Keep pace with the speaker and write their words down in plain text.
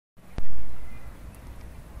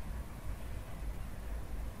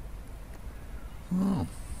Oh.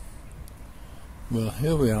 Well,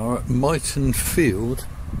 here we are at Myton Field,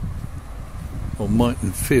 or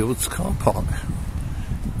Myton Fields car park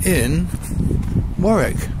in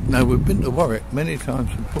Warwick. Now, we've been to Warwick many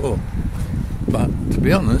times before, but to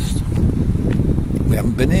be honest, we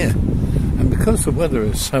haven't been here. And because the weather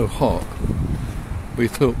is so hot, we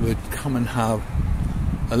thought we'd come and have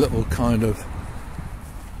a little kind of,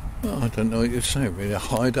 well, I don't know what you'd say, really, a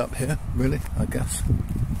hide up here, really, I guess.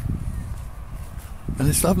 And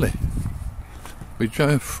it's lovely. We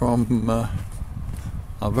drove from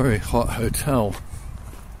our very hot hotel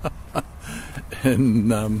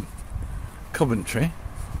in Coventry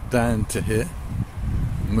down to here,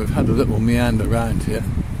 and we've had a little meander around here,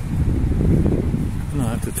 and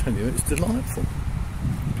I have to tell you, it's delightful,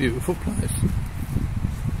 beautiful place.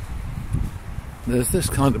 There's this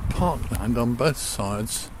kind of parkland on both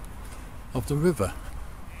sides of the river.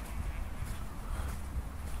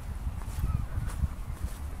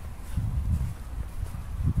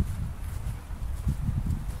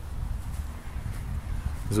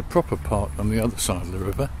 There's a proper park on the other side of the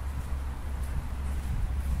river,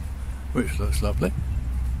 which looks lovely,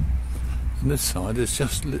 and this side is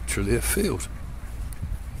just literally a field,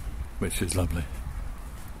 which is lovely.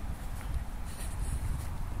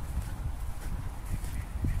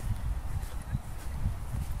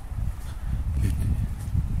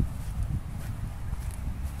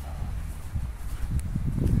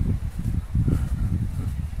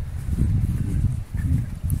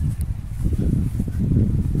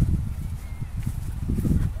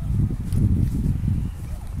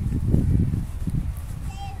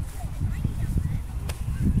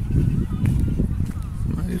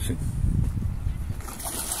 Amazing.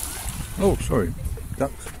 Oh, sorry,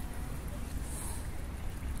 ducks.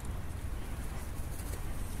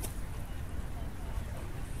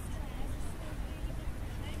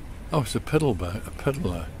 Oh, it's a pedal boat, a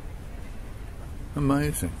peddler.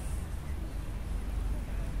 Amazing.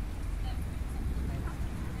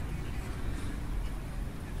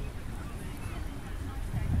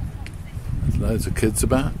 There's loads of kids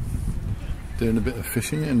about doing a bit of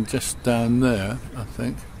fishing, and just down there, I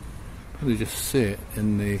think, probably just see it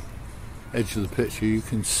in the edge of the picture, you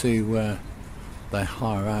can see where they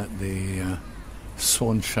hire out the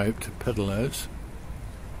swan-shaped pedalos.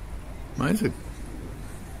 Amazing.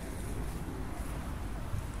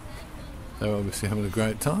 They're obviously having a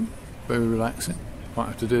great time, very relaxing. Might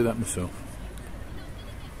have to do that myself.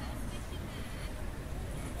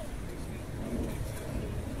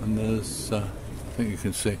 And there's, I think you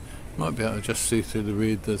can see, might be able to just see through the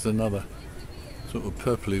reed, there's another sort of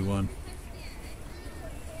purpley one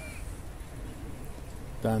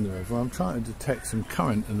down the river. I'm trying to detect some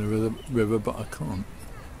current in the river, but I can't.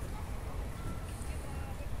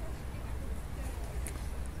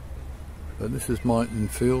 But this is Myton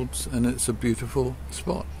Fields, and it's a beautiful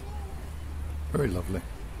spot. Very lovely.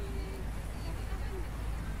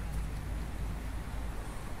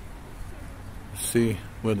 See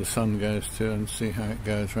where the sun goes to and see how it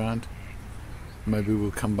goes round. Maybe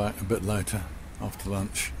we'll come back a bit later after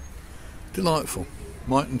lunch. Delightful.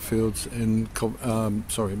 Myton Fields in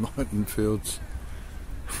Myton Fields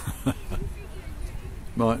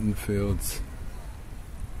Myton Fields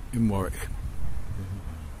in Warwick.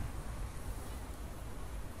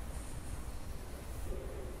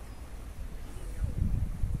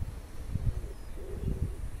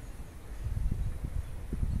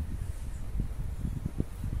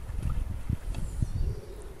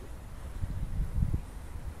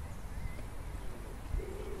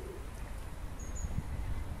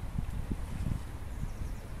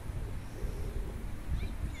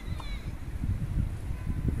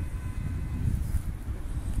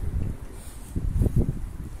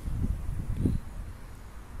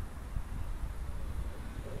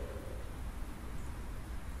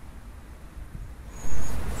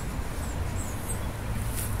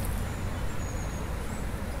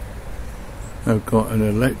 I've got an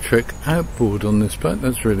electric outboard on this boat.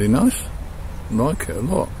 That's really nice. I like it a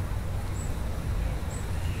lot.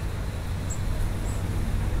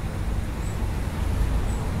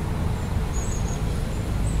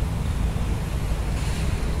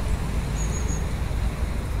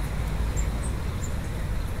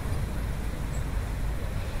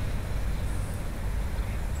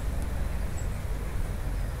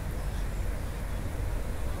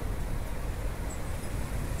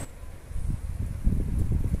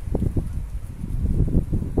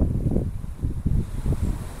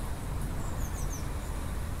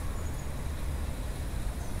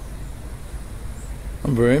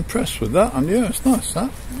 I'm very impressed with that, and yeah, it's nice,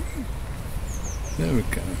 that. There we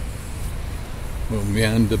go. We'll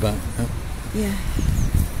meander back now. Yeah.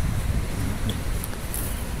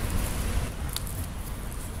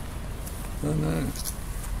 I know.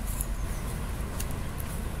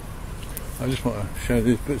 I just want to show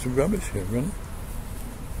these bits of rubbish here, really.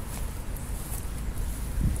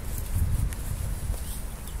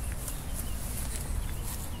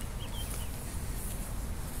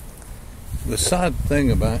 The sad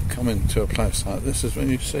thing about coming to a place like this is when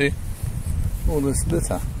you see all this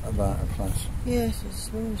litter about a place. Yes, it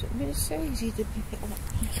smells. I mean, it's so easy to pick it up.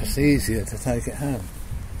 It's just easier to take it home.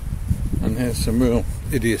 And here's some real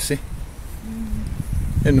idiocy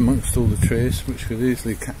in amongst all the trees, which could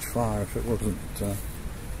easily catch fire if it wasn't.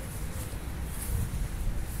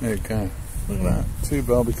 There you go. Look at that. 2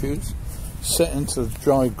 barbecues set into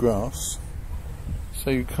dry grass, so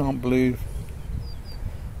you can't believe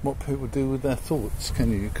what people do with their thoughts,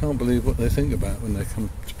 can you? You can't believe what they think about when they come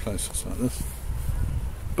to places like this.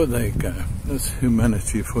 But there you go. That's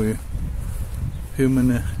humanity for you. Human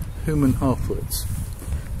half-wits.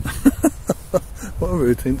 What a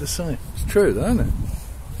rude thing to say. It's true though, isn't it?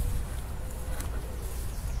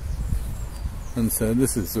 And so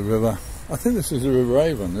this is the river. I think this is the River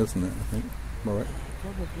Avon, isn't it? I think. Warwick.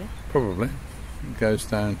 Probably. It goes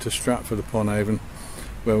down to Stratford-upon-Avon,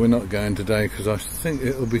 where we're not going today because I think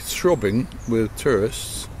it'll be throbbing with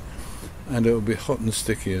tourists and it'll be hot and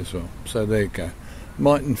sticky as well. So there you go.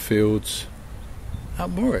 Myton Fields at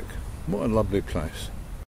Warwick. What a lovely place.